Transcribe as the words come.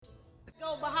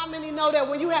But how many know that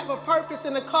when you have a purpose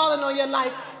and a calling on your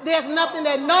life, there's nothing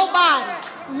that nobody,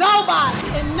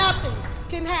 and nothing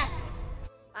can happen?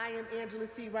 I am Angela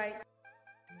C. Wright.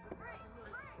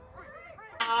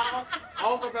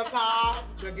 Over the top,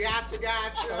 the gotcha.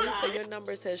 He said your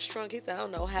numbers has shrunk. He said, I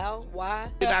don't know how,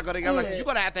 why. You're not gonna get you're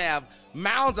gonna have to have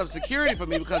mounds of security for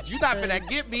me because you're not gonna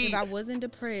get me. If I wasn't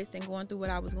depressed and going through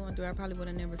what I was going through, I probably would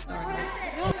have never started.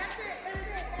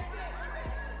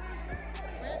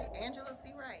 Angela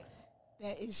C. Wright.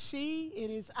 That is she.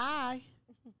 It is I.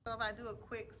 So if I do a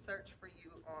quick search for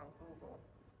you on Google,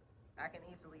 I can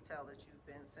easily tell that you've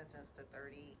been sentenced to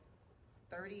 30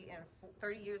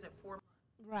 years and 4 months.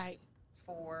 Right.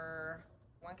 For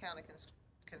one count of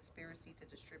conspiracy to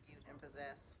distribute and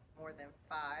possess more than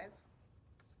 5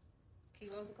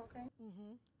 kilos of cocaine.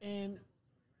 Mm-hmm.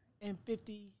 And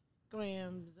 50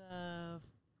 grams of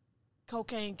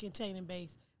cocaine containing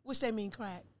base, which they mean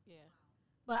crack. Yeah.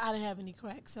 But I didn't have any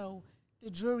crack, so the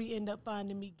jury ended up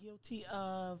finding me guilty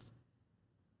of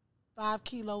 5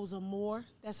 kilos or more.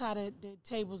 That's how the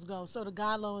tables go. So the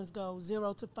guidelines go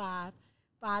 0 to 5,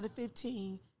 5 to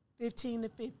 15, 15 to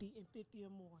 50, and 50 or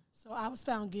more. So I was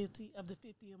found guilty of the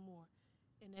 50 or more.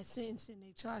 In that sentencing,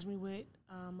 they charged me with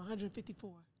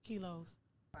 154 kilos.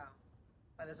 Wow.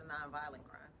 But it's a nonviolent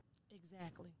crime.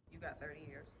 Exactly. You got 30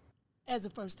 years. As a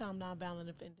first-time nonviolent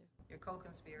offender. Your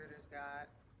co-conspirators got?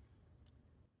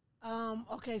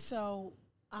 Okay, so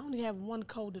I only have one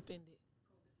co-defendant.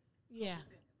 Yeah.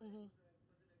 Mm-hmm.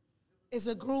 It's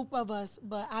a group of us,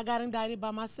 but I got indicted by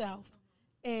myself.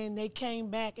 And they came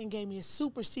back and gave me a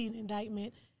superseding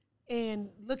indictment.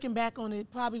 And looking back on it,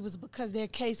 probably was because their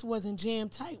case wasn't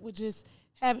jam-tight with just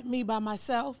having me by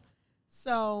myself.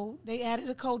 So they added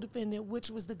a co-defendant,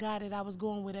 which was the guy that I was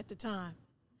going with at the time.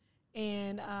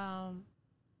 And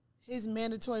his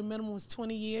mandatory minimum was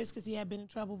 20 years because he had been in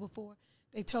trouble before.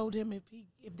 They told him if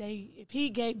he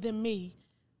gave them me,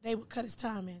 they would cut his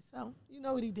time in. So you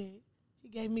know what he did? He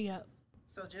gave me up.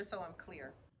 So just so I'm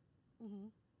clear,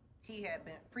 he had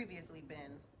previously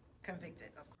been convicted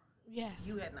of crime. Yes.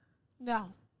 You had not. No.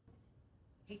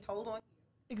 He told on you.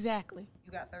 Exactly.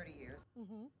 You got 30 years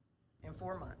in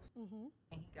 4 months, and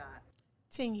he got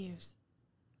 10 years.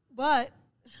 But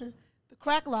the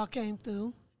crack law came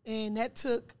through, and that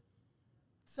took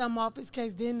some off his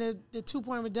case. Then the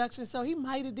 2-point reduction, so he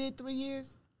might have did 3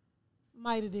 years.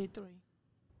 Might have did 3.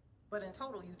 But in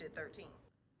total, you did 13.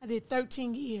 I did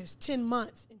 13 years, 10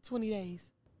 months, and 20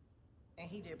 days. And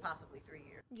he did possibly 3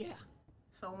 years. Yeah.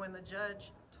 So when the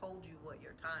judge told you what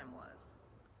your time was,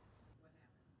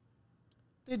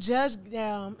 the judge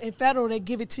in federal, they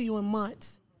give it to you in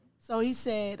months. So he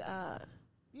said,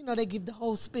 they give the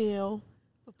whole spiel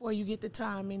before you get the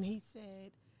time. And he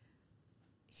said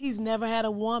he's never had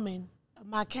a woman of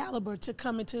my caliber to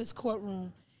come into his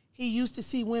courtroom. He used to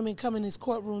see women come in his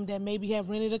courtroom that maybe have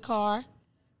rented a car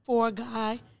for a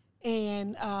guy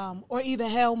and or either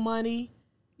held money,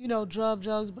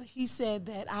 drugs. But he said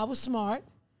that I was smart,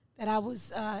 that I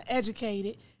was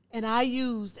educated, and I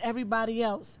used everybody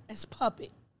else as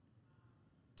puppet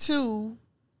to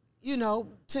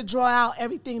draw out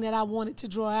everything that I wanted to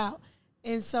draw out.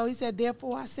 And so he said,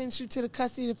 therefore, I sent you to the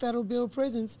custody of the Federal Bureau of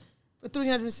Prisons for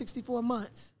 364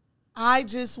 months. I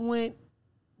just went,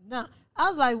 no. I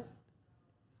was like,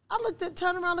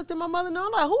 turned around, looked at my mother, and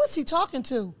I'm like, who is he talking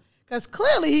to? Because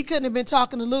clearly he couldn't have been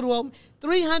talking to little old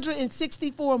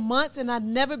 364 months and I'd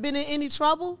never been in any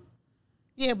trouble.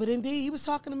 Yeah, but indeed, he was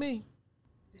talking to me.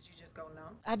 Did you just go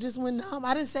numb? I just went numb.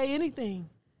 I didn't say anything.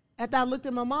 After I looked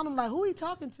at my mom, I'm like, who are you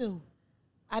talking to?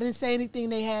 I didn't say anything.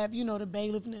 They have, the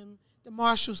bailiff and them, the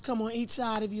marshals come on each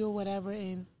side of you or whatever,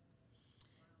 and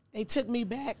they took me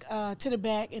back to the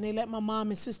back, and they let my mom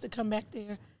and sister come back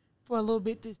there for a little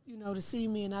bit to, to see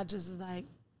me, and I just was like,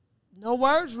 no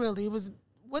words really. It was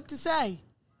what to say.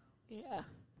 Yeah.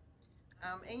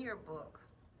 In your book,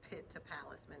 Pit to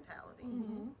Palace Mentality,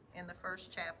 in the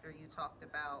first chapter you talked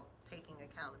about taking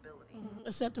accountability.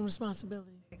 Accepting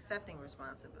responsibility. Accepting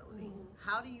responsibility.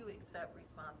 How do you accept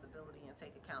responsibility and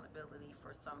take accountability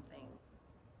for something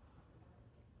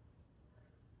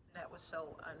that was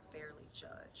so unfairly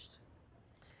judged?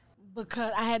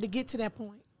 Because I had to get to that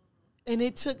point. And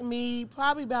it took me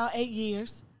probably about 8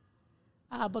 years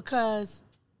because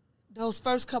those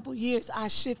first couple years I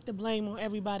shift the blame on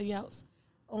everybody else,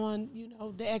 on,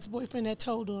 the ex-boyfriend that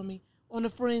told on me, on the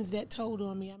friends that told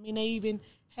on me. I mean, they even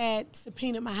had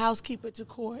subpoenaed my housekeeper to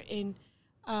court and,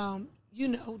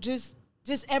 just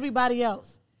everybody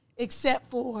else,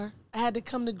 except for I had to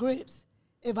come to grips.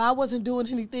 If I wasn't doing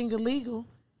anything illegal,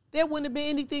 there wouldn't have been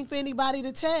anything for anybody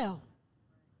to tell.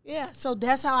 Yeah, so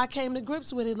that's how I came to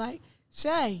grips with it. Like,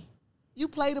 Shay, you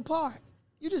played a part.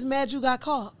 You just mad you got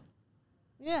caught.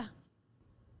 Yeah.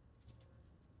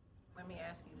 Let me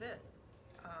ask you this.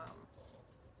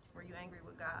 Were you angry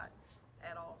with God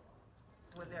at all?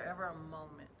 Was there ever a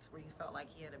moment where you felt like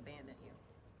he had abandoned you?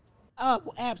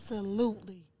 Oh,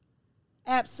 absolutely.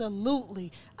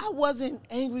 Absolutely. I wasn't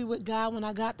angry with God when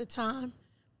I got the time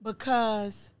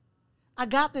because I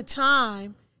got the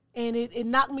time and it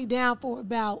knocked me down for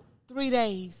about 3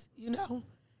 days, you know.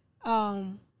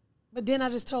 But then I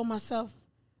just told myself,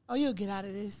 oh, you'll get out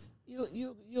of this.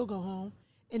 You'll go home.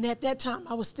 And at that time,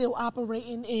 I was still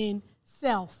operating in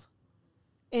self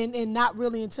and not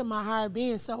really into my higher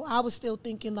being. So I was still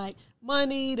thinking like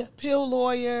money, the appeal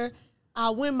lawyer,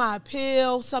 I'll win my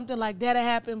appeal, something like that had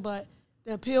happened, but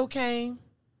the appeal came,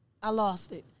 I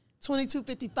lost it.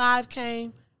 2255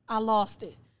 came, I lost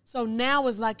it. So now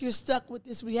it's like you're stuck with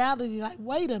this reality like,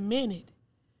 wait a minute.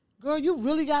 Girl, you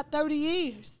really got 30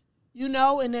 years. You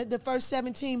know, and the first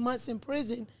 17 months in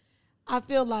prison, I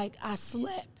feel like I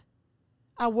slept.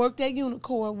 I worked at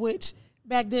Unicorn, which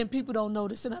back then people don't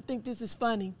notice, and I think this is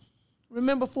funny.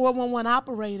 Remember 411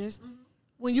 operators? Mm-hmm.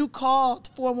 When you called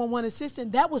 411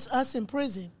 assistant, that was us in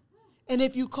prison. And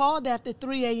if you called after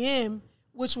 3 a.m.,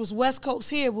 which was West Coast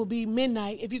here, will be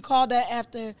midnight. If you called that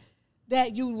after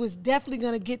that, you was definitely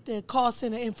going to get the call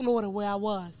center in Florida where I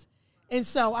was. And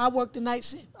so I worked the night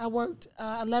shift. I worked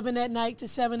 11 at night to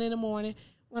 7 in the morning.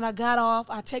 When I got off,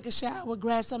 I take a shower, would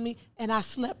grab something, and I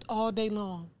slept all day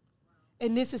long.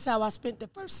 And this is how I spent the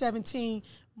first 17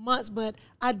 months. But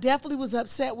I definitely was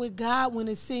upset with God when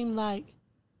it seemed like,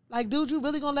 dude, you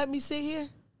really going to let me sit here?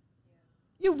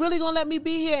 You really going to let me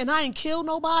be here and I ain't killed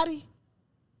nobody?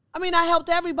 I mean, I helped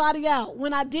everybody out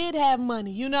when I did have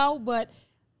money, you know? But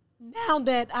now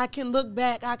that I can look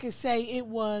back, I can say it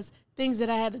was things that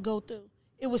I had to go through.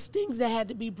 It was things that had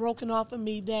to be broken off of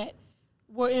me that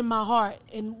were in my heart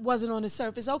and wasn't on the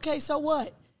surface. Okay, so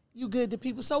what? You good to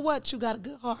people. So what? You got a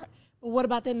good heart. But what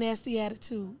about that nasty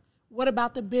attitude? What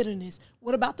about the bitterness?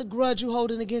 What about the grudge you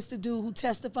holding against the dude who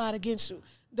testified against you?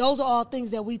 Those are all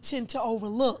things that we tend to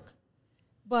overlook.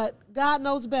 But God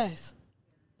knows best.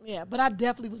 Yeah, but I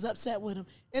definitely was upset with him.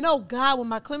 And oh, God, when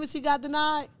my clemency got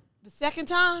denied the second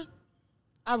time,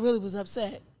 I really was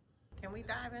upset. Can we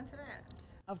dive into that?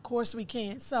 Of course we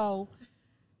can. So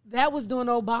that was during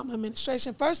the Obama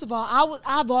administration. First of all,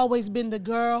 I've always been the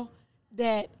girl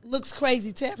that looks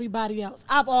crazy to everybody else.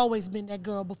 I've always been that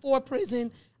girl. Before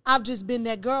prison, I've just been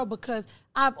that girl because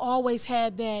I've always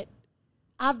had that.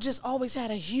 I've just always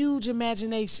had a huge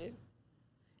imagination.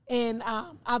 And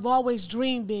I've always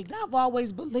dreamed big. I've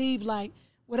always believed, like,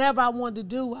 whatever I wanted to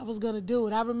do, I was going to do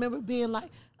it. I remember being, like,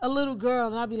 a little girl,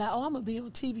 and I'd be like, oh, I'm going to be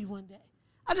on TV one day.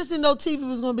 I just didn't know TV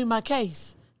was going to be my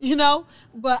case, you know?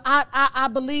 But I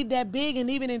believed that big, and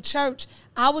even in church,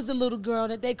 I was the little girl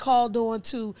that they called on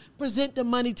to present the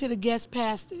money to the guest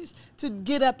pastors, to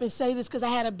get up and say this because I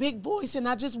had a big voice, and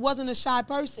I just wasn't a shy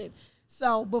person.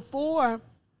 So before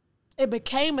it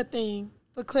became a thing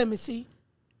for clemency,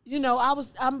 you know,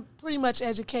 I'm pretty much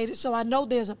educated, so I know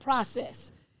there's a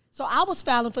process. So I was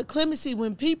filing for clemency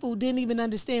when people didn't even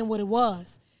understand what it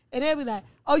was. And they'd be like,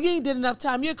 oh, you ain't did enough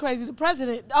time. You're crazy. The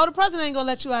president ain't going to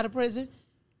let you out of prison.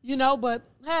 You know, but,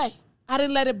 hey, I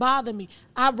didn't let it bother me.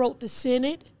 I wrote the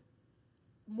Senate,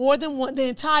 more than one, the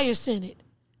entire Senate.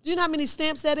 Do you know how many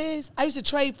stamps that is? I used to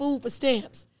trade food for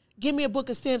stamps. Give me a book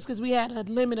of stamps because we had a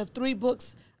limit of 3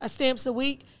 books of stamps a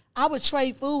week. I would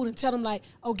trade food and tell them, like,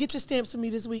 oh, get your stamps for me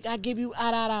this week. I give you,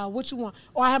 what you want.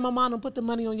 Or I have my mom put the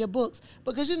money on your books.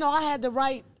 Because, you know, I had to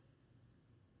write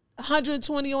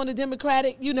 120 on the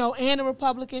Democratic, you know, and the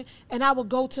Republican. And I would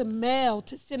go to mail,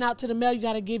 to send out to the mail. You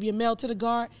got to give your mail to the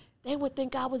guard. They would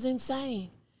think I was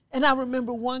insane. And I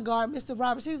remember one guard, Mr.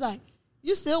 Roberts, he's like,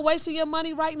 you still wasting your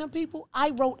money writing them people?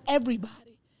 I wrote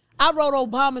everybody. I wrote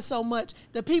Obama so much,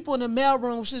 the people in the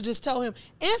mailroom should just tell him,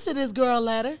 answer this girl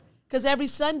letter. Because every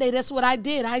Sunday, that's what I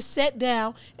did. I sat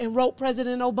down and wrote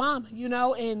President Obama, you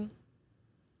know. And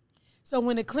so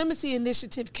when the Clemency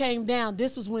Initiative came down,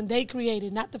 this was when they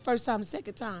created, not the first time, the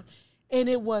second time. And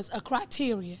it was a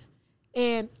criteria.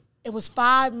 And it was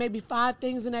 5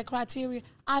 things in that criteria.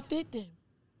 I fit them.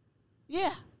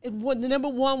 Yeah. The number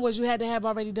 1 was you had to have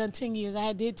already done 10 years.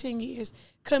 I did 10 years.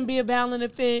 Couldn't be a violent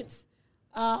offense.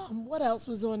 What else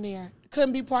was on there?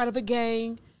 Couldn't be part of a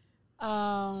gang.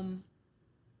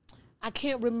 I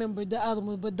can't remember the other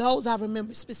one, but those I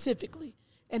remember specifically.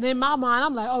 And in my mind,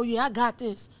 I'm like, oh, yeah, I got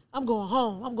this. I'm going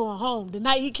home. I'm going home. The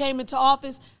night he came into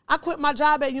office, I quit my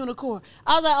job at Unicorn.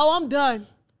 I was like, oh, I'm done.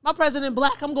 My president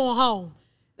black. I'm going home.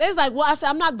 They was like, well, I said,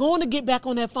 I'm not going to get back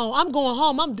on that phone. I'm going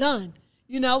home. I'm done.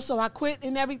 You know, so I quit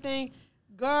and everything.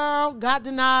 Girl, got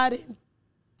denied in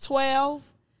 12.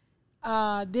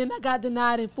 Then I got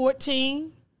denied in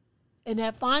 14. And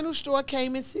that final straw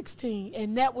came in 16.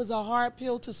 And that was a hard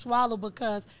pill to swallow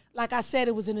because, like I said,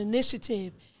 it was an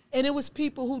initiative. And it was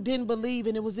people who didn't believe.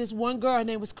 And it was this one girl, her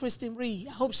name was Kristen Reed.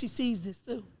 I hope she sees this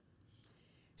too.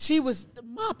 She was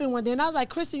mopping one day. And I was like,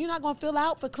 Kristen, you're not going to fill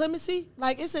out for clemency?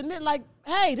 Like,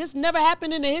 hey, this never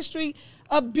happened in the history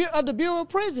of the Bureau of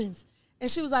Prisons. And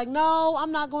she was like, no,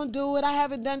 I'm not going to do it. I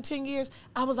haven't done 10 years.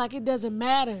 I was like, it doesn't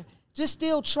matter. Just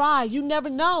still try. You never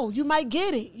know. You might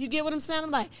get it. You get what I'm saying?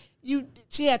 I'm like,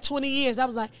 she had 20 years. I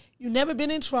was like, you never been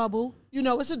in trouble. You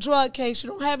know, it's a drug case. You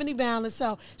don't have any violence.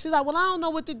 So she's like, well, I don't know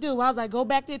what to do. I was like, go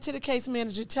back there to the case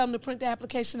manager. Tell him to print the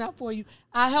application out for you.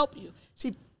 I'll help you.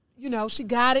 She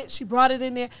got it. She brought it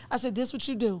in there. I said, this is what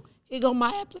you do. Here go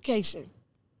my application.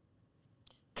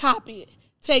 Copy it.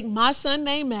 Take my son's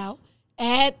name out.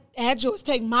 Add yours.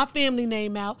 Take my family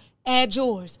name out. Add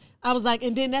yours. I was like,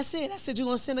 and then that's it. I said, you're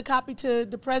going to send a copy to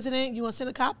the president. You're going to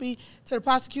send a copy to the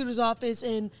prosecutor's office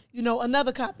and,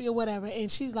 another copy or whatever.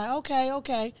 And she's like,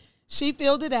 okay. She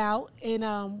filled it out.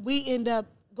 And we end up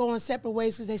going separate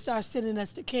ways because they started sending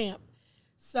us to camp.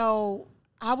 So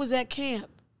I was at camp.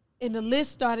 And the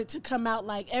list started to come out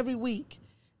like every week.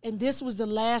 And this was the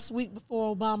last week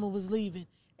before Obama was leaving.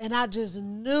 And I just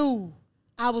knew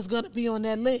I was going to be on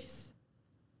that list.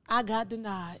 I got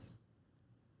denied.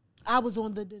 I was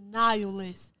on the denial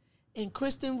list. And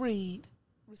Kristen Reed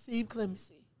received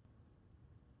clemency.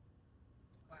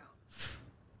 Wow.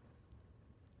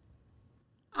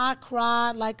 I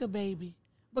cried like a baby.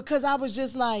 Because I was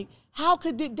just like,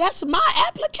 that's my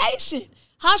application.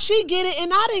 How she get it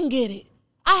and I didn't get it?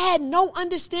 I had no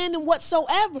understanding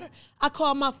whatsoever. I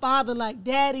called my father like,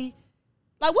 Daddy,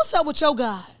 like, what's up with your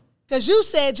God? Because you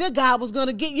said your God was going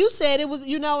to get, you said it was,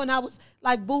 and I was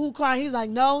like boohoo crying. He's like,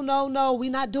 no, we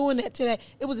not doing that today.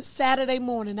 It was a Saturday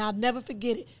morning. I'll never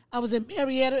forget it. I was in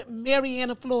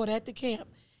Marietta, Florida at the camp.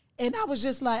 And I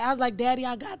was like, Daddy,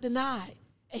 I got denied.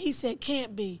 And he said,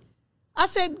 can't be. I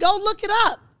said, go look it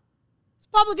up. It's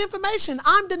public information.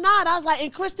 I'm denied. I was like,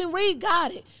 and Kristen Reed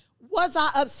got it. Was I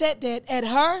upset at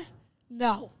her?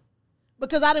 No,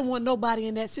 because I didn't want nobody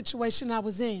in that situation I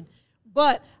was in.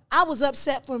 But I was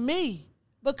upset for me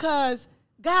because,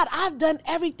 God, I've done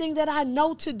everything that I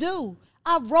know to do.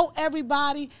 I wrote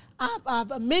everybody.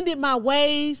 I've amended my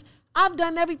ways. I've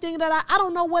done everything that I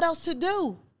don't know what else to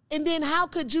do. And then how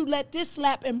could you let this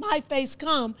slap in my face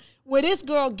come where this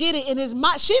girl get it and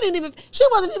she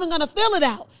wasn't even going to fill it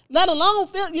out, let alone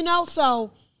fill,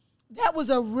 so. That was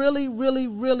a really, really,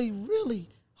 really, really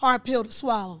hard pill to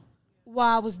swallow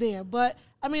while I was there. But,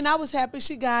 I was happy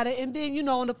she got it. And then,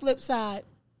 on the flip side,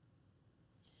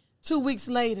 2 weeks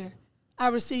later, I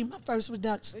received my first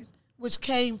reduction, which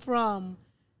came from,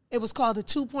 it was called the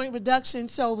 2-point reduction.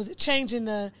 So it was a change in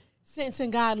the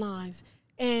sentencing guidelines.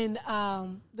 And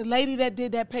the lady that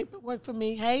did that paperwork for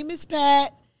me, hey, Miss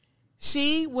Pat,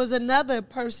 she was another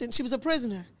person. She was a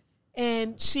prisoner.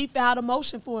 And she filed a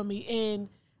motion for me. And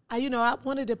I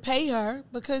wanted to pay her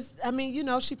because,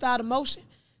 she filed a motion.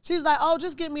 She was like, oh,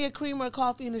 just get me a creamer, a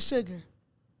coffee, and a sugar.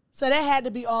 So that had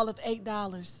to be all of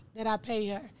 $8 that I paid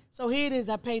her. So here it is.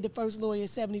 I paid the first lawyer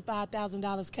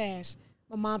 $75,000 cash.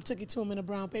 My mom took it to him in a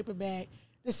brown paper bag.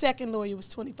 The second lawyer was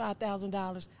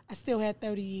 $25,000. I still had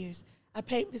 30 years. I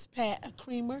paid Miss Pat a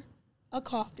creamer, a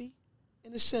coffee,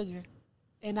 and a sugar.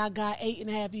 And I got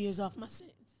 8.5 years off my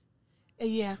sentence. And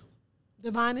yeah,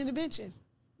 divine intervention.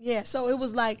 Yeah, so it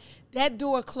was like that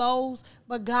door closed,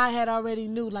 but God had already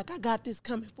knew, like, I got this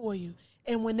coming for you.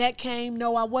 And when that came,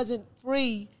 no, I wasn't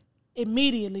free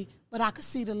immediately, but I could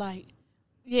see the light.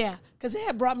 Yeah, because it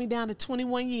had brought me down to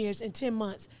 21 years and 10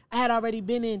 months. I had already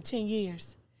been in 10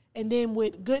 years. And then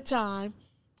with good time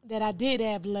that I did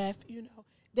have left,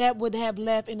 that would have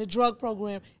left in the drug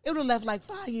program, it would have left like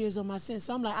 5 years on my sentence.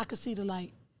 So I'm like, I could see the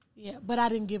light. Yeah, but I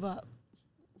didn't give up.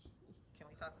 Can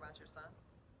we talk about your son?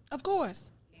 Of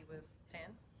course. He was 10?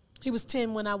 He was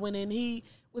 10 when I went in. He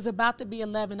was about to be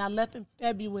 11. I left in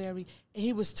February, and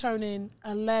he was turning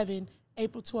 11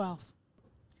 April 12th.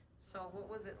 So what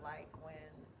was it like when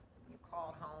you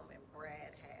called home and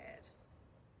Brad had,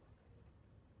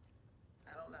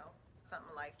 I don't know,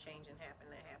 something life-changing happen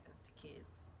that happens to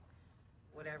kids,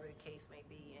 whatever the case may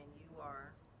be, and you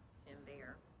are in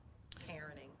there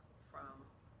parenting from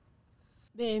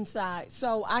the inside.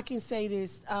 So I can say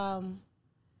this.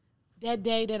 That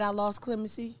day that I lost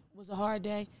clemency was a hard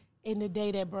day, and the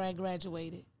day that Brad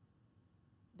graduated,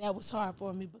 that was hard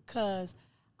for me because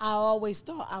I always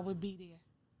thought I would be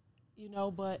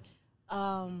there, but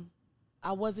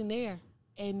I wasn't there.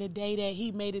 And the day that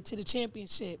he made it to the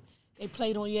championship, they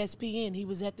played on ESPN. He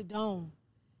was at the Dome,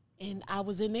 and I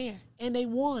was in there, and they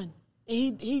won.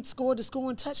 And he scored the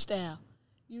scoring touchdown,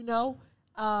 you know.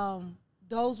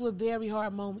 Those were very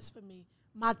hard moments for me.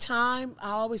 My time,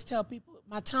 I always tell people,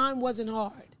 my time wasn't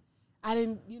hard. I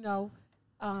didn't,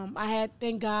 I had,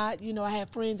 thank God, I had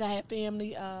friends, I had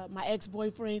family, my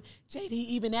ex-boyfriend, JD,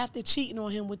 even after cheating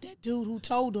on him with that dude who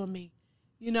told on me,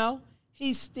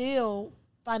 he still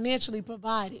financially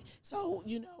provided. So,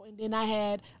 and then I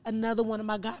had another one of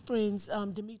my god friends,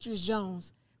 Demetrius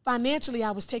Jones. Financially,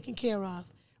 I was taken care of.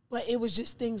 But it was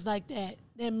just things like that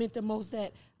meant the most,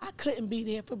 that I couldn't be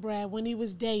there for Brad when he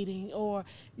was dating, or,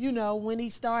 when he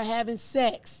started having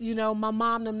sex. My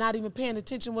mom, them not even paying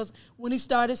attention, was when he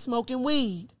started smoking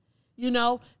weed,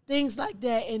 things like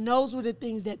that. And those were the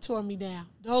things that tore me down.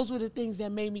 Those were the things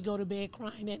that made me go to bed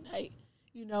crying at night,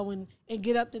 and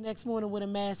get up the next morning with a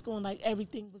mask on like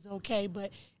everything was okay.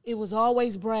 But it was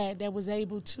always Brad that was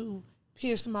able to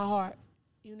pierce my heart,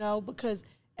 because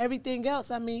everything else,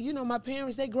 my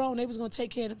parents, they grown, they was going to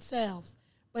take care of themselves.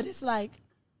 But it's like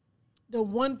the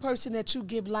one person that you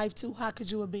give life to, how could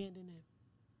you abandon them?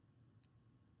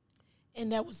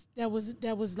 And that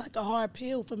was like a hard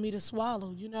pill for me to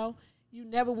swallow, You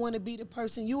never want to be the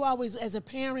person. You always, as a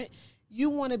parent, you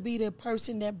want to be the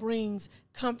person that brings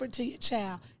comfort to your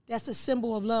child. That's a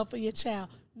symbol of love for your child.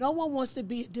 No one wants to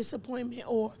be a disappointment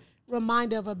or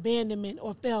reminder of abandonment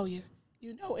or failure,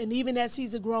 And even as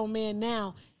he's a grown man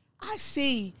now, I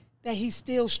see that he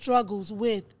still struggles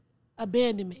with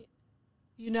abandonment.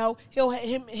 Him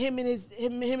and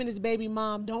his baby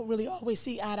mom don't really always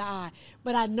see eye to eye.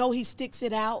 But I know he sticks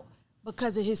it out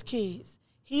because of his kids.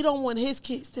 He don't want his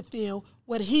kids to feel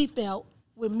what he felt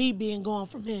with me being gone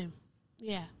from him.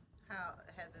 Yeah. How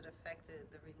has it affected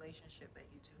the relationship that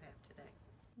you two have today?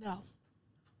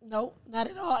 No, not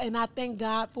at all. And I thank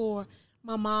God for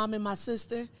my mom and my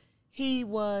sister. He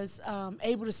was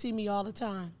able to see me all the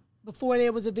time. Before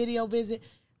there was a video visit,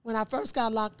 when I first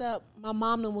got locked up, my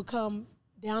mom and them would come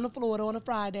down to Florida on a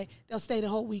Friday. They'll stay the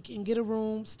whole weekend, get a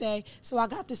room, stay. So I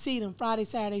got to see them Friday,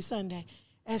 Saturday, Sunday.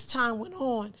 As time went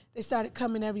on, they started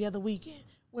coming every other weekend.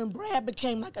 When Brad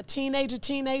became like a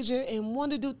teenager and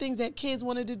wanted to do things that kids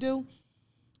wanted to do,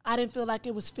 I didn't feel like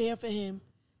it was fair for him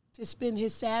to spend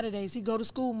his Saturdays. He go to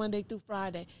school Monday through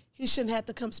Friday. He shouldn't have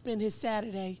to come spend his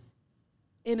Saturday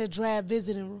in a drab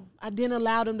visiting room. I didn't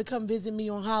allow them to come visit me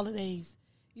on holidays.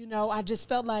 I just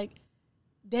felt like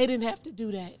they didn't have to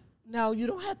do that. No, you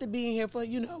don't have to be in here for,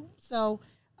 So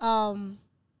I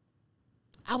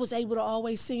was able to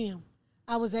always see him.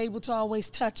 I was able to always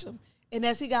touch him. And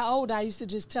as he got older, I used to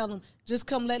just tell him, just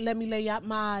come let me lay out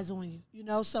my eyes on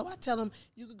you. So I tell him,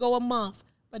 you could go a month,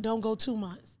 but don't go 2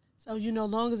 months. So,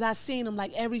 long as I seen him,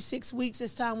 like every 6 weeks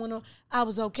as time went on, I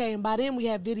was okay. And by then we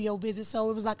had video visits,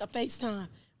 so it was like a FaceTime.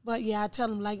 But, yeah, I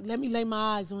tell him, like, let me lay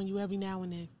my eyes on you every now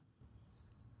and then.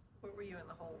 What were you in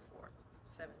the hole for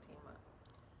 17 months?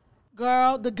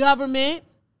 Girl, the government.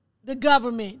 The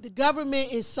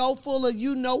government is so full of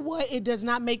you-know-what, it does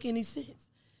not make any sense.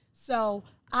 So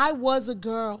I was a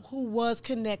girl who was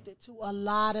connected to a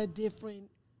lot of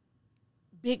different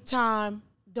big-time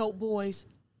dope boys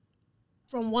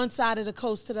from one side of the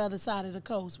coast to the other side of the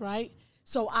coast, right?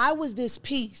 So I was this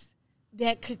piece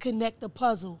that could connect the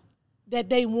puzzle that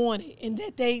they wanted and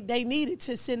that they needed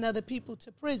to send other people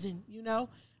to prison,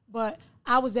 But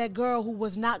I was that girl who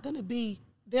was not going to be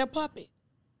their puppet.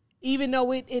 Even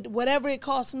though it whatever it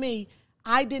cost me,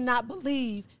 I did not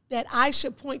believe that I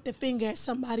should point the finger at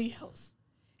somebody else.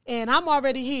 And I'm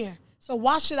already here, so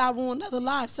why should I ruin other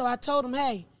lives? So I told him,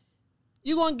 hey,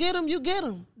 you going to get them, you get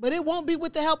them, but it won't be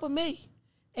with the help of me.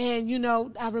 And,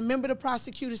 I remember the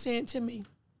prosecutor saying to me,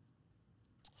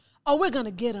 oh, we're going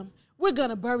to get them. We're going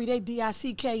to bury their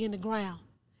DICK in the ground.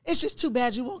 It's just too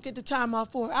bad you won't get the time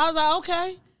off for it. I was like,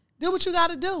 okay, do what you got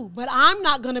to do. But I'm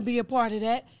not going to be a part of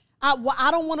that. I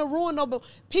don't want to ruin nobody.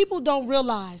 People don't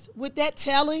realize with that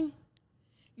telling,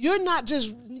 you're not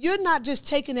just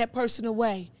taking that person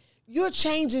away. You're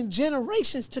changing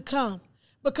generations to come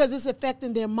because it's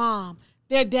affecting their mom,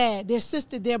 their dad, their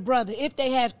sister, their brother. If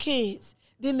they have kids,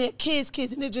 then their kids,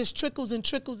 and it just trickles and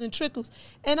trickles and trickles.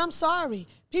 And I'm sorry.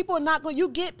 People are not going, you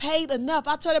get paid enough.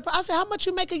 I said, how much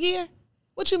you make a year?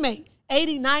 What you make?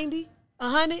 80, 90,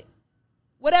 100?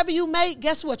 Whatever you make,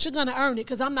 guess what? You're going to earn it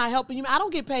because I'm not helping you. I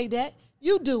don't get paid that.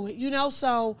 You do it,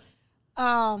 So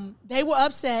they were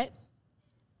upset,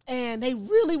 and they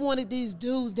really wanted these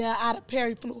dudes that are out of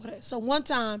Perry, Florida. So one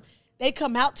time, they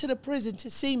come out to the prison to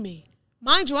see me.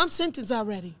 Mind you, I'm sentenced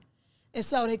already. And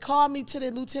so they called me to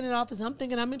the lieutenant office. I'm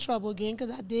thinking I'm in trouble again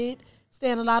because I did stay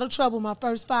in a lot of trouble my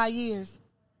first 5 years.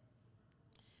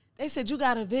 They said, you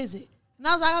got to visit. And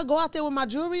I was like, I'll go out there with my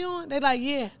jewelry on? They're like,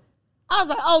 yeah. I was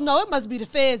like, oh, no, it must be the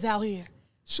feds out here.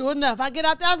 Sure enough, I get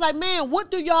out there. I was like, man, what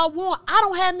do y'all want? I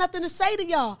don't have nothing to say to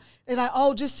y'all. They're like,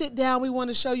 oh, just sit down. We want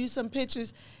to show you some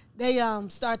pictures. They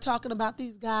start talking about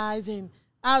these guys, and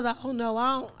I was like, oh, no,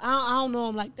 I don't know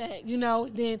them like that, you know.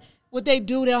 And then what they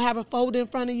do, they'll have a folder in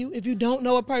front of you. If you don't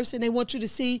know a person, they want you to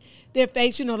see their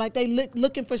face, you know, like they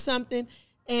looking for something.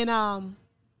 And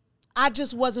I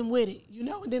just wasn't with it, you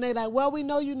know. And then they like, well, we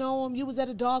know you know him. You was at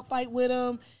a dog fight with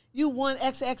him. You won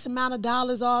X amount of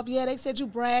dollars off. Yeah, they said you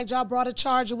bragged. Y'all brought a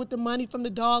charger with the money from the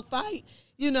dog fight,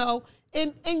 you know.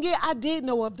 And yeah, I did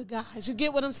know of the guys. You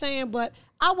get what I'm saying? But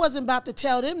I wasn't about to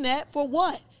tell them that. For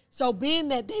what? So being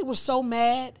that they were so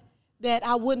mad that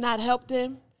I would not help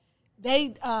them,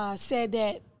 they said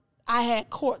that I had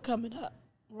court coming up,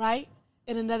 right,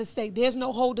 in another state. There's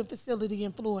no holding facility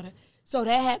in Florida. So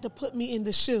they had to put me in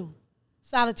the SHU,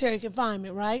 solitary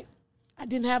confinement, right? I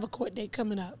didn't have a court date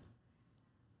coming up.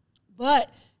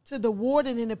 But to the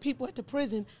warden and the people at the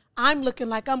prison, I'm looking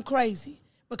like I'm crazy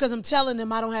because I'm telling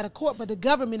them I don't have a court, but the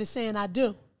government is saying I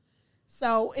do.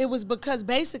 So it was because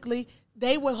basically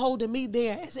they were holding me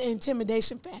there as an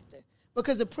intimidation factor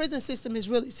because the prison system is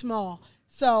really small.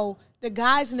 So the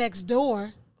guys next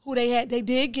door who they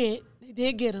did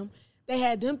get them, they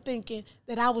had them thinking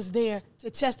that I was there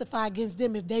to testify against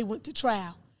them if they went to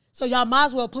trial. So y'all might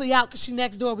as well plea out because she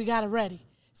next door, we got her ready.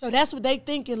 So that's what they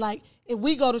thinking, like, if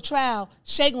we go to trial,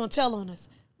 Shay gonna tell on us.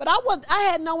 But I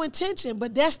had no intention,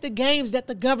 but that's the games that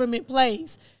the government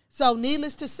plays. So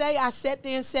needless to say, I sat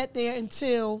there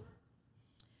until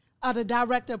the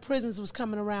director of prisons was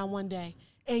coming around one day.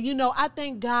 And, you know, I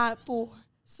thank God for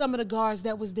some of the guards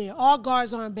that was there. All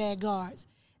guards aren't bad guards.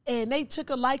 And they took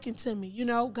a liking to me. You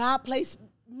know, God placed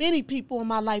many people in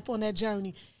my life on that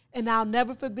journey. And I'll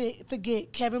never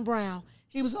forget Kevin Brown.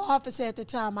 He was an officer at the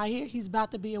time. I hear he's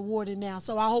about to be a warden now.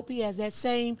 So I hope he has that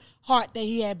same heart that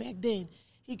he had back then.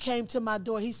 He came to my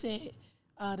door. He said,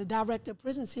 the director of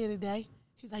prison's here today.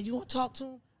 He's like, you want to talk to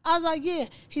him? I was like, yeah.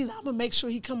 He's like, I'm going to make sure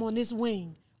he come on this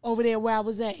wing over there where I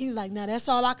was at. He's like, now that's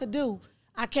all I could do.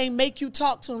 I can't make you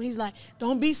talk to him. He's like,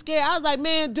 don't be scared. I was like,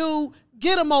 man, dude,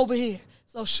 get him over here.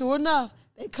 So sure enough,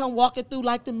 they come walking through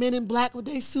like the men in black with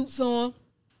their suits on.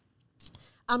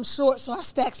 I'm short, so I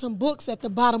stacked some books at the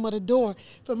bottom of the door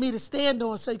for me to stand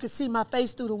on so you could see my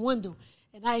face through the window.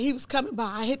 And he was coming by.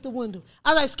 I hit the window.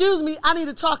 I was like, excuse me, I need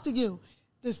to talk to you.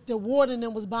 The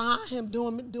warden was behind him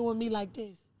doing me like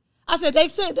this. I said,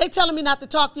 they telling me not to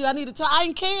talk to you. I need to talk. I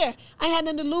didn't care. I had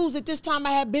nothing to lose. At this time,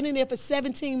 I had been in there for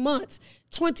 17 months,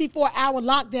 24-hour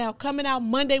lockdown, coming out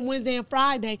Monday, Wednesday, and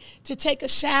Friday to take a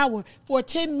shower for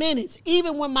 10 minutes,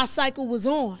 even when my cycle was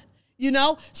on. You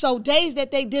know, so days that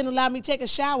they didn't allow me to take a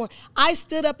shower, I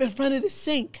stood up in front of the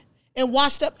sink and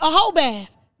washed up a whole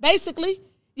bath, basically.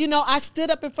 You know, I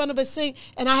stood up in front of a sink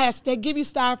and they give you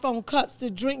styrofoam cups to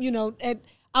drink, you know, and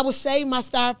I would save my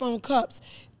styrofoam cups,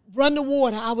 run the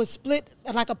water. I would split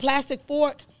like a plastic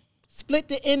fork, split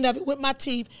the end of it with my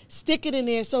teeth, stick it in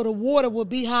there so the water would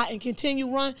be hot and continue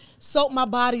run, soak my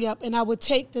body up, and I would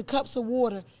take the cups of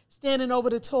water standing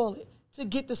over the toilet to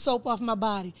get the soap off my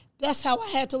body. That's how I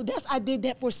had to. I did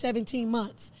that for 17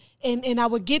 months. And I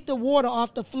would get the water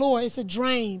off the floor. It's a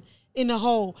drain in the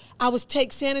hole. I would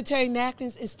take sanitary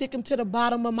napkins and stick them to the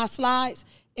bottom of my slides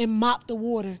and mop the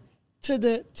water to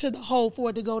the hole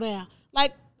for it to go down.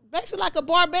 Like, basically like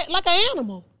like an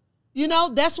animal. You know,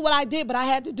 that's what I did, but I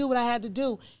had to do what I had to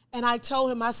do. And I told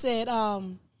him, I said,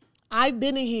 I've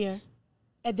been in here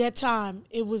at that time.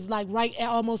 It was like right at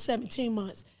almost 17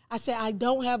 months. I said, I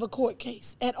don't have a court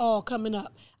case at all coming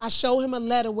up. I showed him a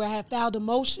letter where I had filed a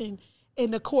motion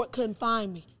and the court couldn't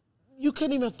find me. You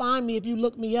couldn't even find me if you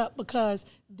looked me up because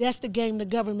that's the game the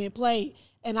government played.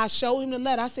 And I showed him the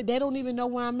letter. I said, they don't even know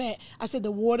where I'm at. I said,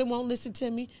 the warden won't listen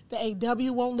to me. The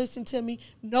AW won't listen to me.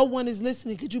 No one is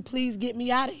listening. Could you please get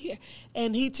me out of here?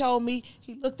 And he told me,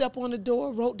 he looked up on the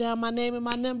door, wrote down my name and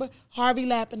my number, Harvey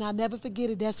Lappin. I'll never forget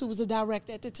it. That's who was the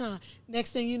director at the time.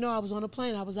 Next thing you know, I was on a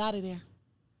plane. I was out of there.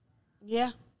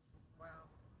 Yeah. Wow.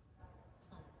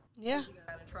 Yeah. You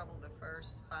got in trouble the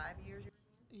first 5 years you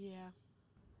were in? Yeah.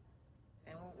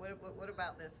 And what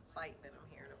about this fight that I'm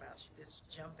hearing about, this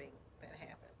jumping that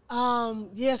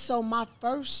happened? Yeah, so my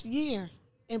first year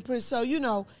in prison, so, you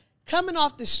know, coming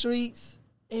off the streets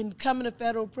and coming to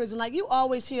federal prison, like, you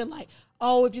always hear, like,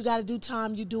 oh, if you got to do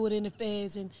time, you do it in the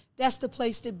feds, and that's the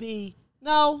place to be.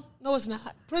 No, it's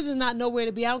not. Prison's not nowhere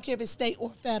to be. I don't care if it's state or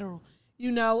federal,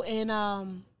 you know, and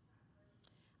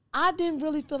I didn't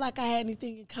really feel like I had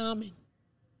anything in common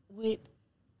with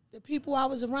the people I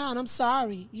was around. I'm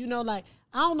sorry. You know, like,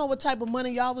 I don't know what type of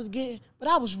money y'all was getting, but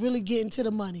I was really getting to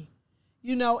the money.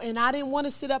 you know, and I didn't want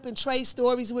to sit up and trade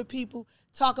stories with people,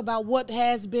 talk about what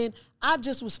has been. I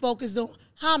just was focused on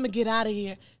how I'm going to get out of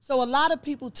here. So a lot of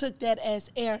people took that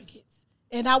as arrogance,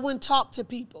 and I wouldn't talk to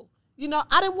people. You know,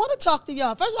 I didn't want to talk to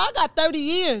y'all. First of all, I got 30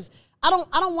 years. I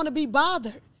don't want to be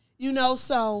bothered, you know,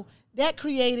 so that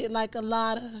created like a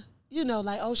lot of, you know,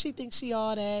 like, oh, she thinks she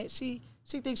all that. She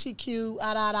thinks she cute.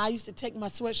 I used to take my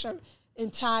sweatshirt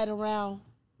and tie it around,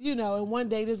 you know, and one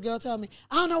day this girl told me,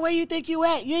 I don't know where you think you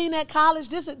at. You ain't at college.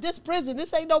 This prison.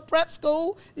 This ain't no prep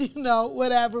school, you know,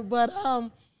 whatever. But,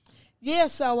 yeah,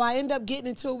 so I ended up getting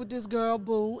into it with this girl,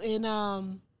 Boo,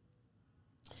 and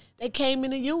they came in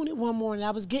the unit one morning.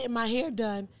 I was getting my hair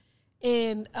done,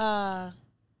 and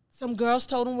some girls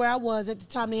told them where I was. At the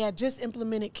time, they had just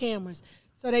implemented cameras.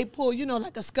 So they pulled, you know,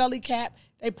 like a scully cap.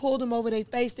 They pulled them over their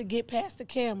face to get past the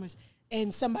cameras.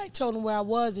 And somebody told them where I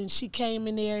was, and she came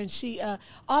in there, and she,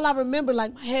 all I remember,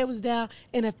 like, my head was down,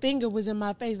 and a finger was in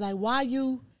my face. Like, why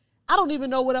you? I don't even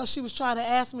know what else she was trying to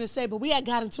ask me to say, but we had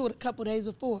got into it a couple days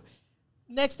before.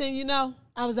 Next thing you know,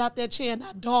 I was out there cheering.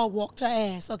 I dog walked her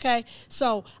ass, okay?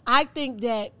 So I think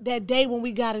that day when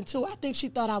we got into it, I think she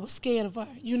thought I was scared of her,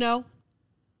 you know?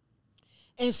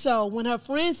 And so when her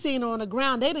friends seen her on the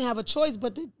ground, they didn't have a choice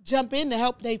but to jump in to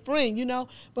help their friend, you know?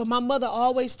 But my mother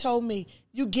always told me,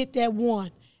 you get that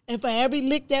one. And for every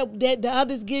lick that the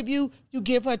others give you, you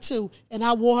give her two. And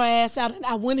I wore her ass out. And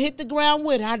I wouldn't hit the ground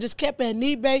with her. I just kept her at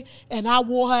knee bay, and I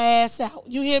wore her ass out.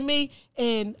 You hear me?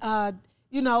 And,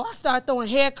 you know, I started throwing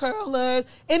hair curlers,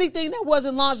 anything that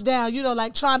wasn't launched down, you know,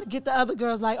 like trying to get the other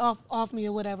girls like off me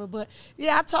or whatever. But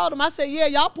yeah, I told them, I said, yeah,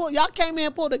 y'all came in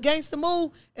and pulled a gangster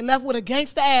move and left with a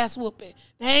gangster ass whooping.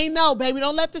 They ain't know, baby.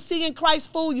 Don't let the see in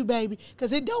Christ fool you, baby,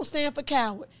 because it don't stand for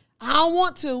coward. I don't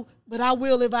want to, but I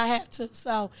will if I have to.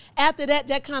 So after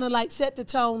that kind of like set the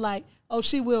tone like, oh,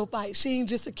 she will fight. She ain't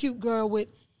just a cute girl with,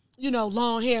 you know,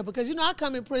 long hair. Because, you know, I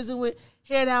come in prison with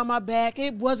hair down my back.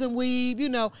 It wasn't weave. You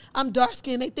know, I'm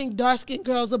dark-skinned. They think dark-skinned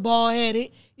girls are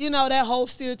bald-headed. You know, that whole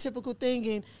stereotypical thing.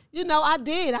 And, you know, I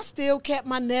did. I still kept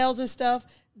my nails and stuff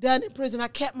done in prison. I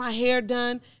kept my hair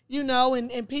done, you know,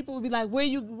 and people would be like, where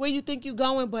you think you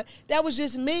going? But that was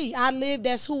just me. I lived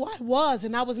as who I was,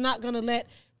 and I was not going to let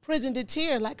prison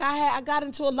deter. Like, I got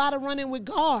into a lot of running with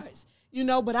guards, you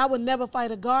know, but I would never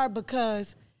fight a guard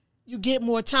because you get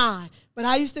more time. But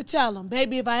I used to tell them,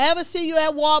 baby, if I ever see you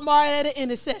at Walmart at an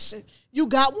intersection, you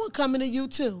got one coming to you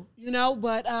too, you know.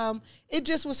 But it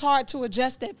just was hard to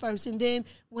adjust at first. And then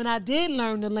when I did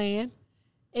learn the land,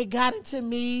 it got into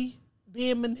me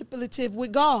being manipulative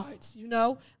with guards, you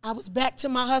know. I was back to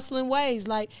my hustling ways,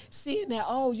 like seeing that,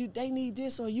 oh, they need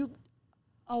this, or you,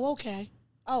 oh, okay.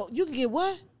 Oh, you can get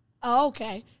what? Oh,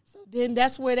 okay. So then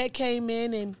that's where that came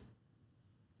in, and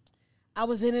I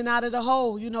was in and out of the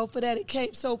hole, you know. For that, it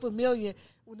came so familiar.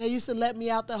 When they used to let me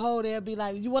out the hole, they'd be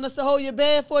like, you want us to hold your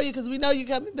bed for you because we know you're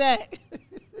coming back.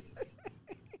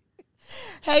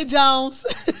 Hey, Jones.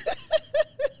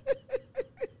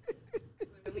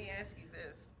 Let me ask you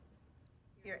this.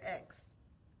 Your ex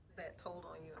that told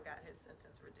on you and got his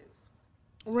sentence reduced.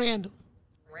 Randall.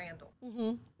 Randall.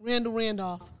 Randall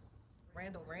Randolph.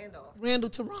 Randall Randolph. Randall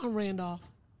Teron Randolph.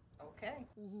 Okay.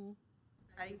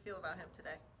 How do you feel about him today?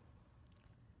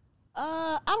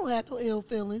 I don't have no ill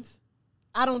feelings.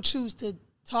 I don't choose to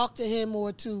talk to him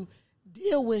or to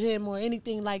deal with him or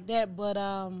anything like that, but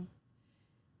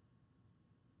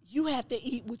you have to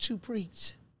eat what you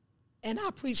preach. And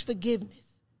I preach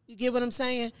forgiveness. You get what I'm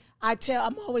saying?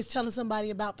 I'm always telling somebody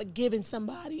about forgiving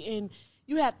somebody, and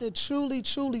you have to truly,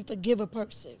 truly forgive a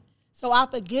person. So I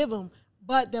forgive them,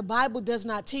 but the Bible does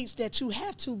not teach that you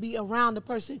have to be around the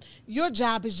person. Your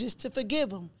job is just to forgive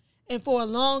them. And for a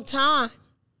long time,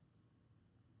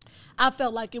 I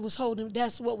felt like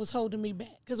that's what was holding me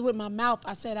back. Because with my mouth,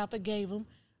 I said I forgave him.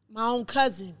 My own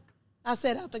cousin, I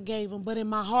said I forgave him. But in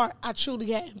my heart, I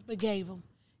truly hadn't forgave him.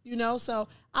 You know, so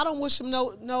I don't wish him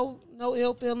no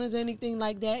ill feelings, anything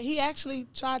like that. He actually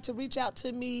tried to reach out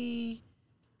to me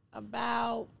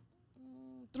about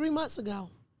 3 months ago.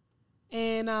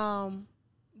 And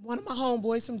one of my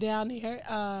homeboys from down there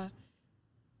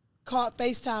called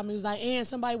FaceTime. He was like, Ann,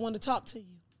 somebody wanted to talk to you.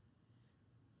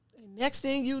 And next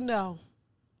thing you know,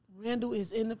 Randall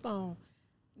is in the phone.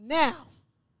 Now,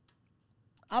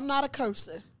 I'm not a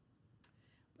cursor.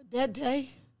 But that day,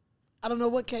 I don't know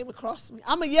what came across me.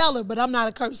 I'm a yeller, but I'm not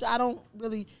a cursor. I don't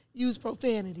really use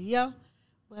profanity, yeah?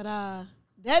 But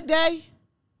that day,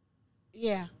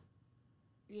 yeah,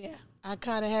 I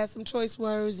kind of had some choice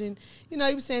words. And, you know,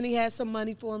 he was saying he had some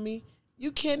money for me.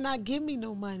 You cannot give me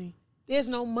no money. There's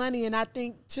no money. And I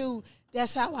think, too,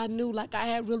 that's how I knew, like, I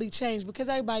had really changed. Because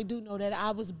everybody do know that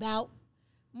I was about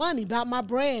money, about my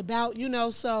bread, about, you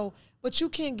know. So but you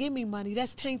can't give me money.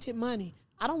 That's tainted money.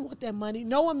 I don't want that money.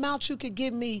 No amount you could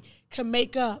give me can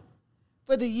make up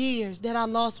for the years that I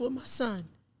lost with my son.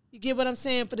 You get what I'm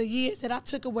saying? For the years that I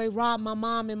took away, robbed my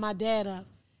mom and my dad of.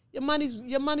 Your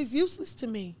money's useless to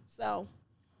me. So,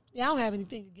 yeah, I don't have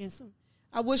anything against him.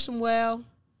 I wish him well.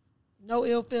 No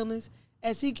ill feelings.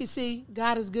 As he can see,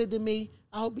 God is good to me.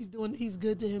 I hope he's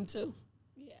good to him too.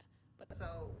 Yeah.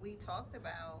 So we talked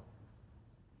about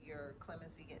your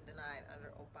clemency getting denied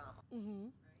under Obama. Mm-hmm.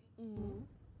 Right? Mm-hmm.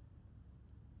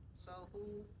 So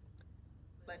who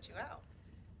let you out?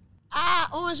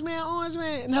 Orange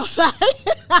man. No, sorry.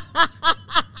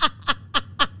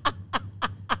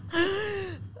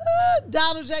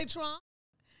 Donald J. Trump.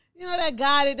 You know that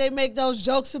guy that they make those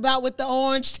jokes about with the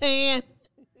orange tan?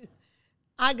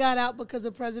 I got out because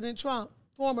of President Trump,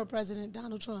 former President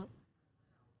Donald Trump.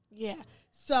 Yeah.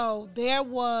 So there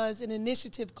was an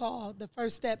initiative called the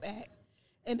First Step Act.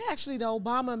 And actually the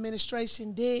Obama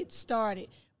administration did start it,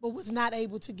 but was not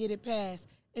able to get it passed.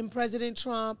 And President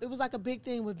Trump, it was like a big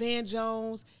thing with Van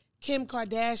Jones, Kim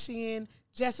Kardashian,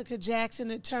 Jessica Jackson,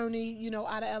 attorney,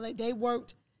 out of LA. They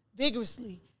worked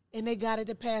vigorously, and they got it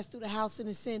to pass through the House and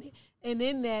the Senate. And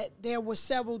in that, there were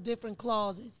several different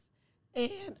clauses.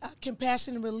 And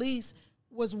compassionate release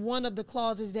was one of the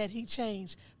clauses that he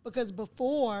changed. Because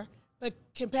before, but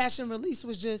compassionate release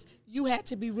was just you had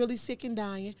to be really sick and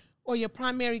dying, or your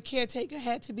primary caretaker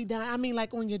had to be dying. I mean,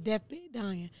 like on your deathbed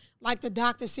dying. Like the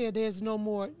doctor said, there's no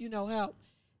more, help.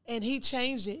 And he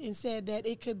changed it and said that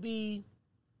it could be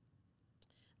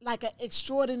like an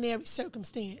extraordinary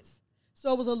circumstance.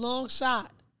 So it was a long shot.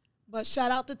 But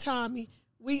shout out to Tommy.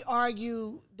 We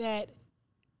argue that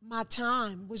my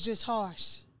time was just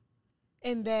harsh.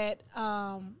 And that,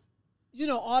 all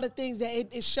the things that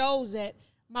it shows that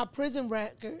my prison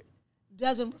record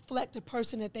doesn't reflect the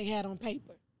person that they had on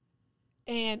paper.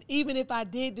 And even if I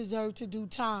did deserve to do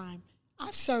time,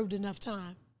 I've served enough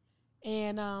time.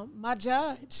 And my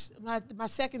judge, my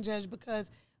second judge,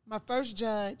 because my first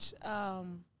judge,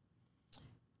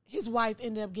 his wife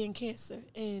ended up getting cancer,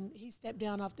 and he stepped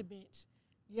down off the bench.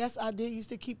 Yes, I did used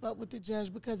to keep up with the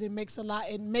judge because it makes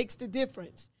the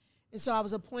difference. And so I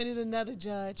was appointed another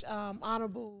judge,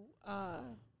 Honorable,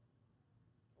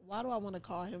 why do I want to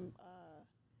call him?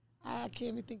 I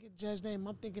can't even think of the judge's name.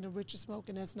 I'm thinking of Richard Smoke,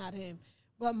 and that's not him.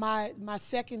 But my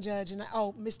second judge,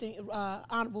 Mr.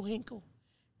 Honorable Hinkle.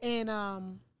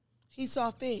 And he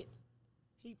saw fit.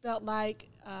 He felt like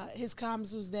his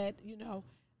comments was that,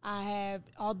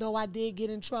 although I did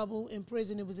get in trouble in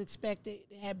prison, it was expected.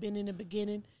 It had been in the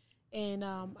beginning. And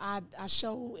I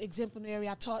showed exemplary.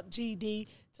 I taught GED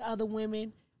to other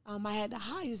women. I had the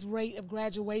highest rate of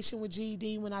graduation with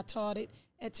GED when I taught it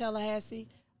at Tallahassee.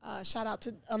 Shout out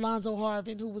to Alonzo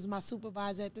Harvin, who was my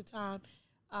supervisor at the time.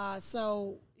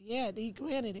 He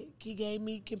granted it. He gave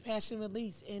me compassionate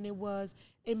release, and it was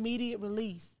immediate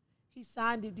release. He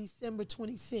signed it December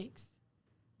 26th,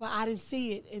 but I didn't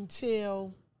see it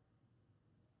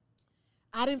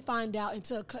I didn't find out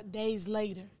until a couple days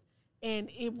later. And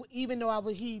even though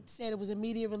he said it was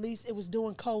immediate release, it was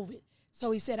during COVID.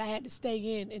 So he said I had to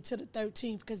stay in until the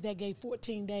 13th because that gave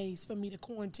 14 days for me to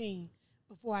quarantine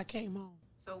before I came home.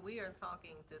 So we are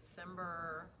talking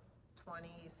December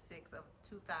 26th of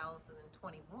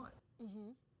 2021.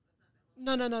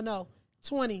 Mm-hmm. No.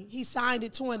 20. He signed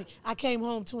it 20. I came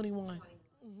home 21.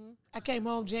 Mm-hmm. I came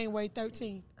home January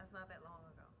 13th. That's not that long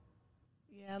ago.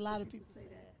 Yeah, a lot of people say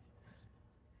that.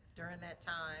 During that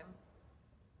time,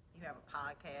 you have a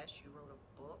podcast, you wrote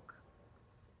a book.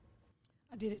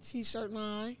 I did a T-shirt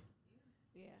line.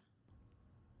 Yeah.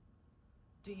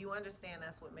 Do you understand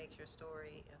that's what makes your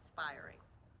story inspiring?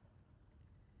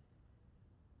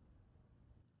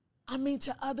 I mean,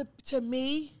 to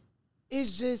me,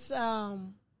 it's just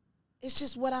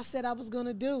what I said I was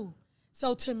gonna do.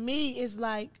 So to me, it's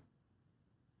like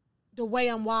the way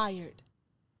I'm wired.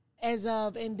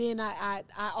 And then I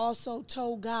also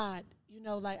told God,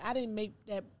 I didn't make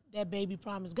that baby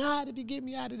promise. God, if you get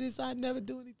me out of this, I'd never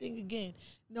do anything again.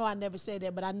 No, I never said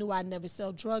that, but I knew I'd never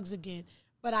sell drugs again.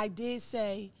 But I did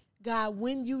say, God,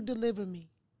 when you deliver me,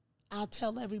 I'll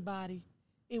tell everybody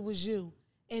it was you.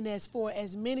 And as for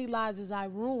as many lives as I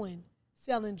ruined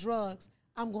selling drugs,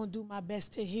 I'm going to do my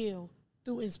best to heal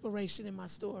through inspiration in my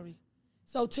story.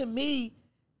 So to me,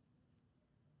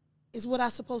 it's what I'm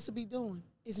supposed to be doing.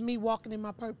 It's me walking in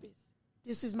my purpose.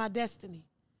 This is my destiny.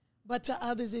 But to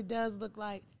others, it does look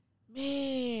like,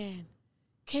 man,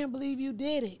 can't believe you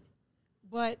did it.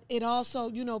 But it also,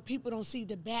 people don't see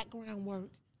the background work.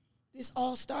 This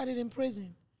all started in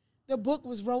prison. The book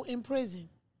was wrote in prison.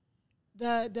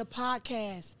 The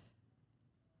podcast,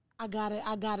 I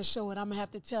gotta show it. I'm gonna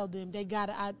have to tell them. They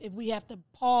gotta. If we have to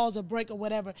pause or break or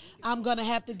whatever, I'm gonna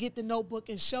have to get the notebook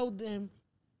and show them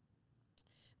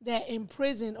that in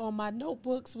prison on my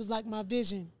notebooks was like my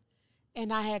vision,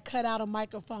 and I had cut out a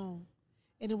microphone,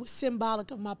 and it was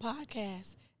symbolic of my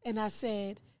podcast. And I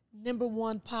said,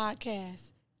 #1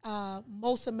 podcast,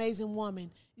 most amazing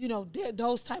woman. You know,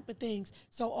 those type of things.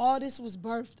 So all this was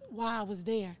birthed while I was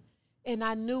there, and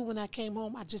I knew when I came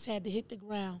home, I just had to hit the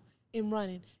ground and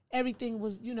running. Everything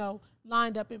was,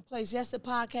 lined up in place. Yes, the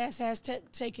podcast has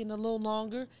taken a little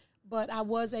longer, but I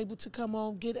was able to come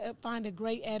home, find a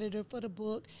great editor for the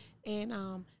book, and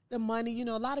the money.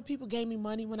 A lot of people gave me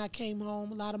money when I came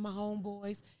home, a lot of my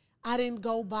homeboys. I didn't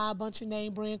go buy a bunch of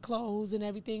name brand clothes and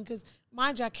everything because,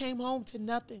 mind you, I came home to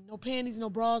nothing. No panties, no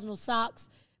bras, no socks,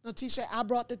 no T-shirt. I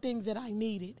brought the things that I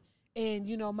needed. And,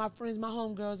 my friends, my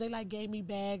homegirls, they, gave me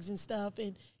bags and stuff.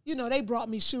 And, they brought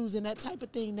me shoes and that type of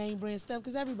thing, name brand stuff,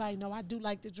 because everybody know I do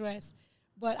like to dress.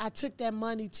 But I took that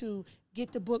money to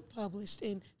get the book published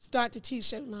and start the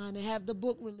T-shirt line and have the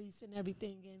book released and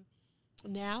everything.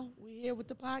 And now we're here with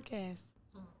the podcast.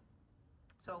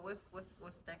 So what's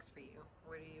next for you?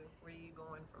 Where are you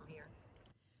going from here?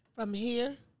 From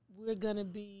here, we're going to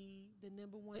be the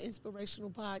 #1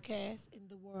 inspirational podcast in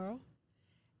the world.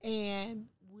 And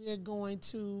we're going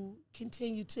to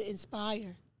continue to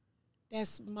inspire.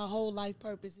 That's my whole life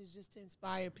purpose, is just to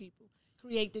inspire people.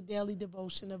 Create the daily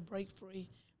devotion of Break Free.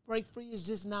 Break Free is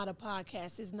just not a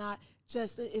podcast. It's not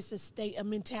just, it's a state, a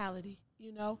mentality,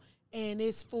 And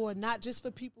it's for not just for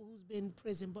people who's been in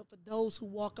prison, but for those who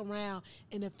walk around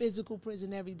in a physical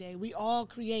prison every day. We all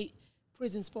create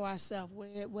prisons for ourselves,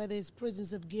 whether it's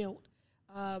prisons of guilt,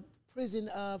 prison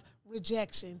of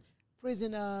rejection,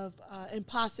 prison of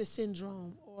imposter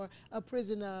syndrome, or a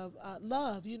prison of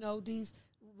love, these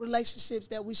relationships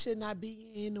that we should not be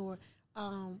in, or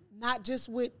not just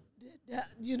with,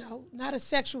 not a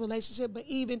sexual relationship, but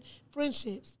even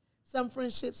friendships. Some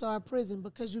friendships are a prison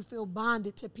because you feel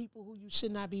bonded to people who you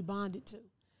should not be bonded to.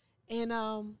 And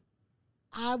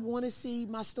I want to see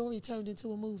my story turned into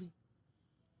a movie.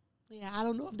 Yeah, I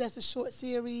don't know if that's a short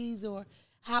series or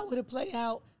how would it play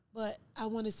out, but I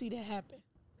want to see that happen.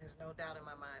 There's no doubt in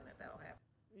my mind that that'll happen.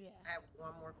 Yeah. I have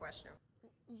one more question.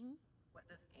 Mm-hmm. What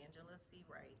does Angela C.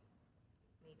 Wright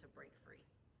need to break free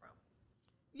from?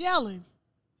 Yelling.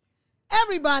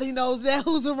 Everybody knows that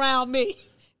who's around me.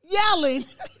 Yelling. Is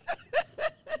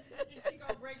she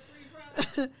gonna break free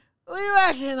from it? We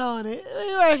working on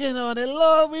it.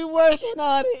 Lord, we working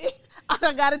on it.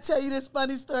 I got to tell you this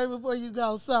funny story before you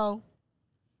go. So,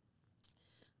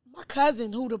 my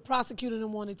cousin, who the prosecutor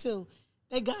them wanted to,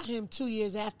 they got him 2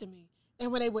 years after me.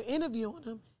 And when they were interviewing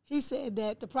him, he said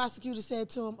that the prosecutor said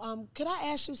to him, could I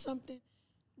ask you something?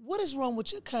 What is wrong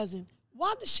with your cousin?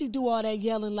 Why does she do all that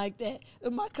yelling like that?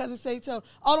 And my cousin said to him,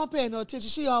 don't pay no attention.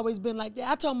 She always been like that.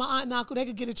 I told my aunt and uncle they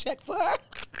could get a check for her.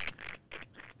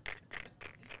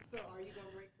 So are you going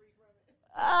to break free from it?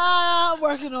 I'm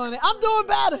working on it. I'm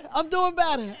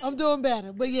doing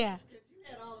better. But yeah. Because you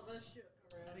had all of us shook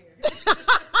around here.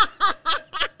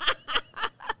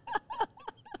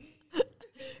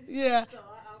 Yeah. So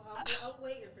I'm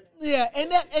waiting for that. Yeah,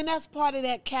 and that's part of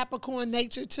that Capricorn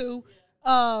nature too,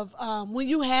 of when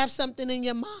you have something in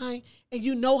your mind and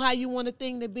you know how you want a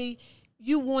thing to be,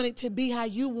 you want it to be how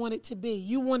you want it to be.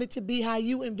 You want it to be how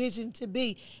you envision it to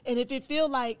be. And if it feel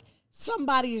like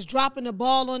somebody is dropping the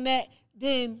ball on that,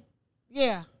 then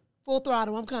yeah, full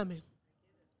throttle, I'm coming.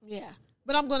 Yeah,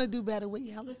 but I'm gonna do better with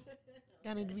yelling.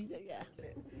 Gotta do that, yeah.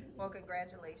 Well,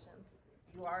 congratulations.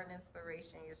 You are an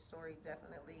inspiration. Your story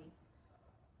definitely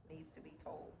needs to be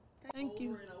told. Thank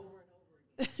you. Over and over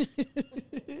again.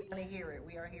 We want to hear it.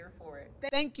 We are here for it.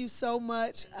 Thank you so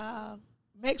much.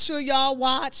 Make sure y'all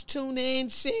watch, tune in,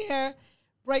 share.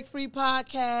 Break Free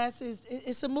Podcast.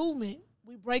 It's a movement.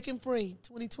 We're breaking free.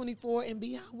 2024 and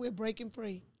beyond, we're breaking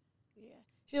free. Yeah.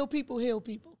 Heal people, heal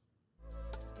people.